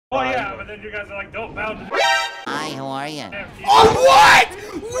Oh yeah, but then you guys are like, don't bow to. Hi, how are you? Oh, what?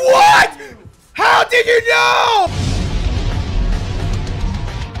 What? How did you know?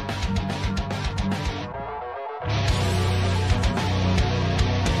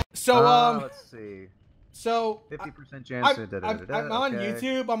 So, let's see. So 50% chance. I'm on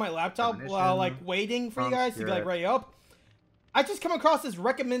YouTube on my laptop while like waiting for you guys to be like ready up. I just come across this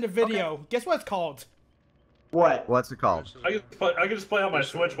recommended video. Okay. Guess what it's called? What? What's it called? I can just play on my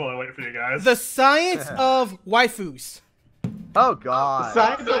Switch while I wait for you guys. The Science of Waifus. Oh god. The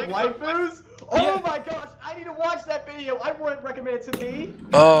Science of Waifus? Oh my gosh, I need to watch that video. I want it recommended to me.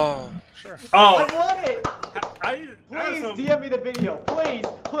 Oh, sure. Oh. I want it. Please DM me the video. Please,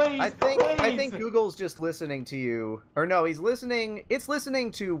 please, I think Google's just listening to you. Or no, he's listening. It's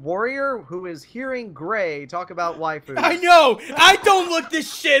listening to Warrior, who is hearing Gray talk about waifus. I know! I don't look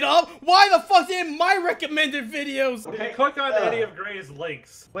this shit up! Why the fuck's it in my recommended videos? Okay, click on any of Gray's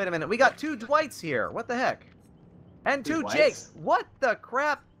links. Wait a minute, we got 2 Dwights here. What the heck? And 2 Jakes. What the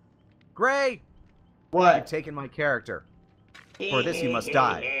crap? Gray! What? You've taken my character. For this you must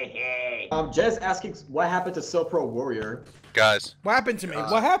die. I'm just asking what happened to SoProWarrior. Guys. What happened to me?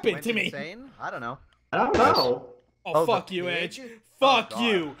 What happened to me? Insane? I don't know. I don't know. Oh, fuck you, Edge. Fuck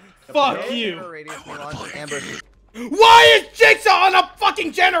you. Fuck you. Why is Jigsaw on a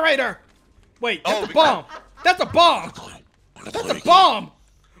fucking generator? Wait, that's a bomb. That's a bomb. That's a bomb.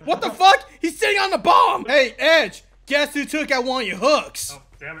 What the fuck? He's sitting on the bomb. Hey, Edge, guess who took out one of your hooks? Oh,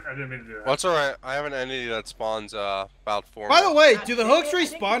 damn it, I didn't mean to do that. Well, it's alright. I have an entity that spawns about 4 By the way, do the hooks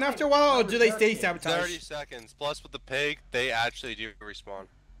respawn after a while, or do they stay sabotaged? 30 seconds. Plus with the pig, they actually do respawn.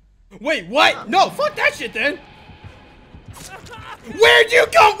 Wait, what? No, fuck that shit then. Where'd you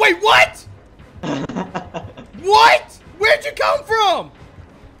come? Wait, what? What? Where'd you come from?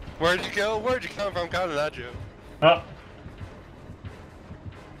 Where'd you go? Where'd you come from? Coming at you.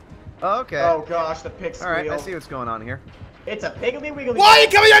 Okay. Oh gosh, the pig squeal. Alright, I see what's going on here. It's a piggly wiggly. Why are you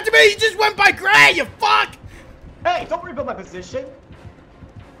coming after me? You just went by Gray, you fuck! Hey, don't rebuild my position.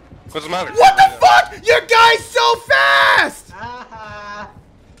 What's the matter? What the fuck? Your guy's so fast!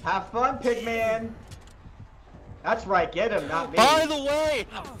 Have fun, Pigman. That's right, get him, not me. By the way,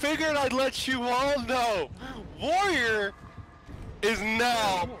 figured I'd let you all know, Warrior is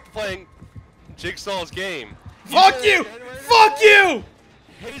now playing Jigsaw's game. Fuck you! Fuck you!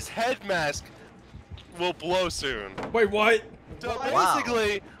 His head mask will blow soon. Wait, what? So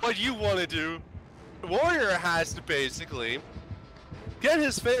basically, what you want to do, Warrior has to basically get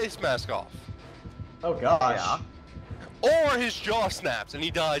his face mask off. Oh gosh. Yeah. Or his jaw snaps and he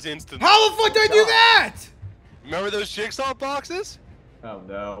dies instantly. How the fuck do I do that? Remember those Jigsaw boxes? Oh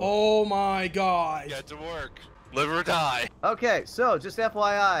no. Oh my god. Get to work. Live or die. Okay, so just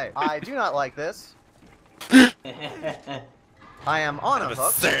FYI, I do not like this. I am on a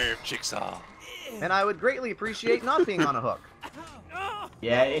hook. Serve Jigsaw. And I would greatly appreciate not being on a hook.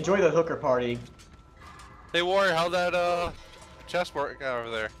 Yeah, enjoy the hooker party. Hey Warrior, how'd that chest work out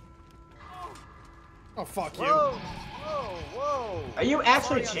over there? Oh, fuck you. Whoa, whoa, whoa. Are you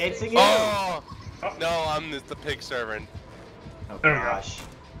actually chancing it? Oh! No, I'm the pig servant. Oh gosh.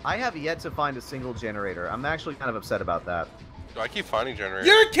 I have yet to find a single generator. I'm actually kind of upset about that. I keep finding generators.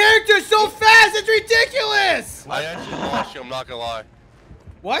 Your character's so fast, it's ridiculous! I actually lost you, I'm not gonna lie.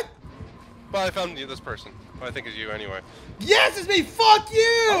 What? But I found you, this person. Who I think is you anyway. Yes, it's me! Fuck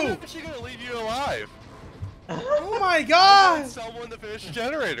you! I'm actually gonna leave you alive. Oh my I god! want someone to finish the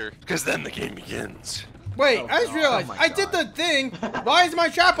generator. Because then the game begins. Wait, I just realized, I did the thing. Why is my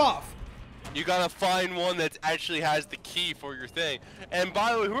trap off? You gotta find one that actually has the key for your thing. And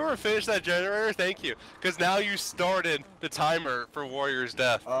by the way, whoever finished that generator, thank you. Because now you started the timer for Warrior's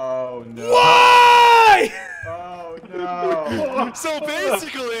death. Oh no. Why? Oh no. So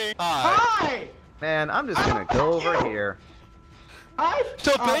basically, Hi! Man, I'm just gonna go over here. Hi!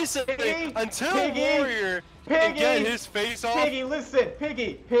 So basically, Piggy, until Piggy, Warrior can get his face off. Piggy, listen.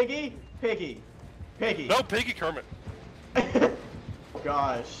 Piggy. No, Piggy Kermit.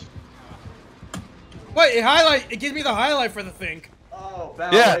 Gosh. Wait, it gives me the highlight for the thing. Oh,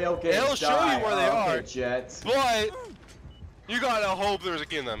 Yeah, okay, it'll show you where they are. Jets. But you gotta hope there's a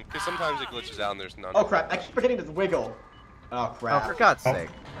key in them, because sometimes it glitches out and there's none. Oh crap, I keep forgetting to wiggle. Oh crap. Oh, for God's sake.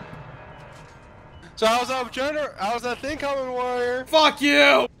 So how's that thing coming, Warrior? Fuck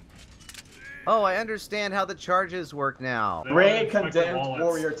you! Oh, I understand how the charges work now. Ray condemned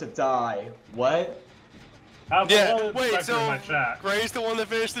Warrior to die. What? Yeah, wait, so Gray's the one that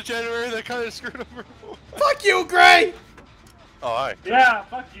finished the generator that kind of screwed over. Fuck you, Gray! Oh, hi. Yeah,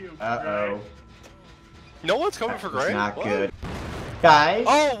 fuck you. Uh-oh. No one's coming for Gray? Not What? good. Guys?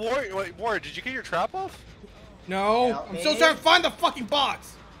 Oh, Warrior, did you get your trap off? No, I'm still trying to find the fucking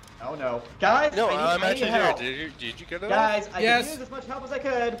box. Oh no. Guys, No, I I'm need actually here. help. Did you get it? Guys, I Yes. can use as much help as I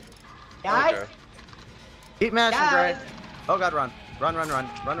could. Guys. Okay. Keep mashing, Gray. Guys. Oh god, run. Run, run, run.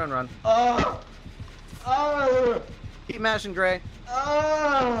 Run, run, run. Keep mashing, Gray.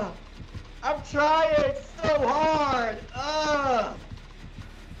 I'm trying so hard.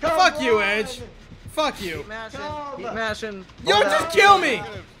 Come Fuck you, on. Edge. Fuck you. Keep mashing. Come. Keep mashing. Yo, Hold just out. kill me.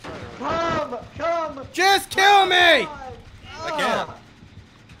 Come. Just kill me. I can't.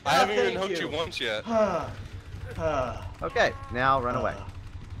 I haven't even thank hooked you you. once yet. Okay, now run away.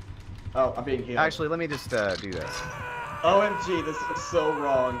 Oh, I'm being healed. Actually, let me just do this. OMG, this is so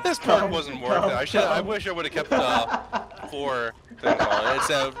wrong. This part wasn't worth it. I wish I would have kept the 4 things on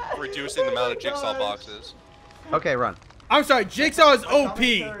instead of reducing the amount of jigsaw boxes. Okay, run. I'm sorry, Jigsaw is OP.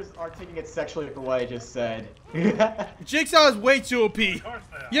 Commentators are taking it sexually for what I just said. Jigsaw is way too OP. Of course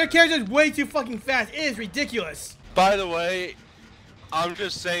they are. Your character is way too fucking fast. It is ridiculous. By the way, I'm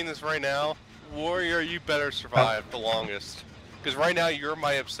just saying this right now. Warrior, you better survive the longest. Because right now, you're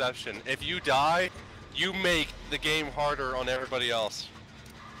my obsession. If you die, you make the game harder on everybody else.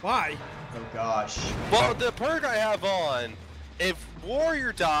 Why? Oh gosh. Well, the perk I have on, if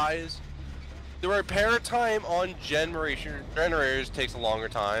Warrior dies, the repair time on generators takes a longer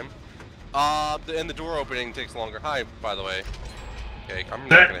time. And the door opening takes longer. Hi, by the way. Okay, I'm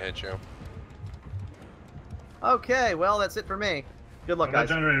not gonna hit you. Okay, well, that's it for me. Good luck, That guys.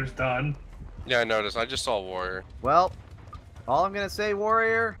 generator's done. Yeah, I noticed. I just saw Warrior. Well, all I'm gonna say,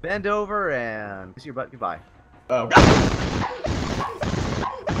 Warrior, bend over and kiss your butt goodbye. Oh.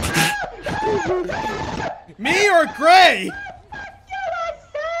 Me or Gray?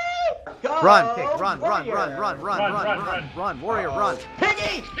 Go, Run, Kick, run, Warrior. run, Warrior, run.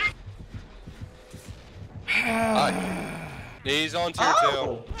 Piggy! He's on tier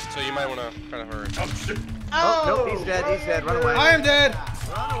Oh! 2, so you might want to kind of hurry. Oh shit. Oh, nope, he's dead, run away. I am dead.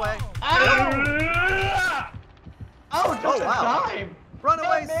 Run away. Oh, just Oh, wow. a dime! Run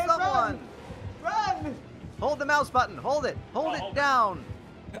away, Man, someone. Run! Hold the mouse button, hold it down.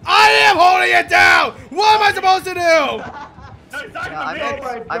 I am holding it down. What am I supposed to do? No, he's talking Yeah, I to meant, me.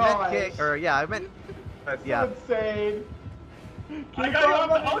 my I meant gosh. kick, or yeah, I meant, yeah. Insane. I got you off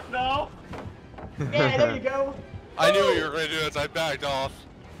the hook now. Yeah, there you go. I knew you were going to do that, so I backed off.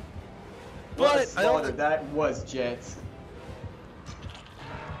 What a But I don't slaughter that was, Jets.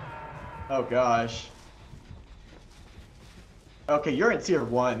 Oh gosh. Okay, you're in tier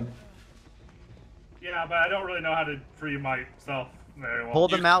 1. Yeah, but I don't really know how to free myself very well.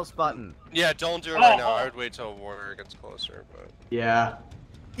 Hold the mouse button. Yeah, don't do it right now. Oh. I would wait till Warrior gets closer, but... Yeah.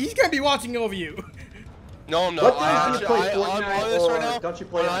 He's gonna be watching over you. No, I'm not. What time do you play I'm Fortnite, on this right or now. don't you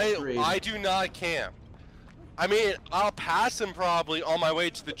play but on stream? I do not camp. I mean, I'll pass him probably on my way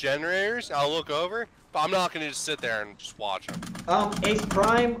to the generators. I'll look over, but I'm not gonna just sit there and just watch him. Ace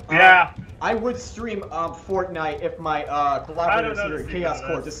Prime. Yeah. I would stream Fortnite if my I collaborators don't know here at the secret Chaos of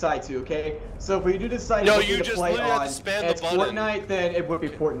Core this. decide to, okay? So if we do decide No, what you to just play literally have on to spam the it's button. Fortnite, then it would be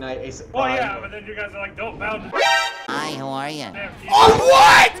Fortnite Ace Well, Prime. yeah, but then you guys are like, don't bound. Hi, how are you? Oh,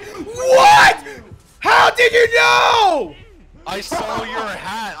 what? What? How did you know? I saw your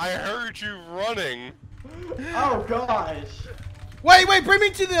hat. I heard you running. Oh gosh. Wait, bring me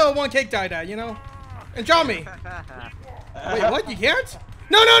to the one cake died at, you know? And draw me. Wait, what? You can't?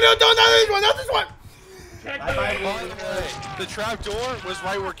 No, don't, not this one. By the way, the trap door was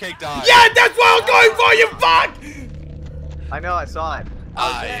right where Cake died. Yeah, that's what I was going for, you fuck! I know, I saw it. I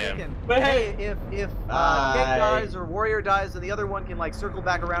was am. thinking, But hey, if Kick Aye. dies or Warrior dies, then the other one can like circle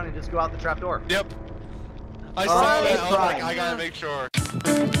back around and just go out the trap door. Yep. I saw Oh, that. I was like, Prime. I gotta make sure.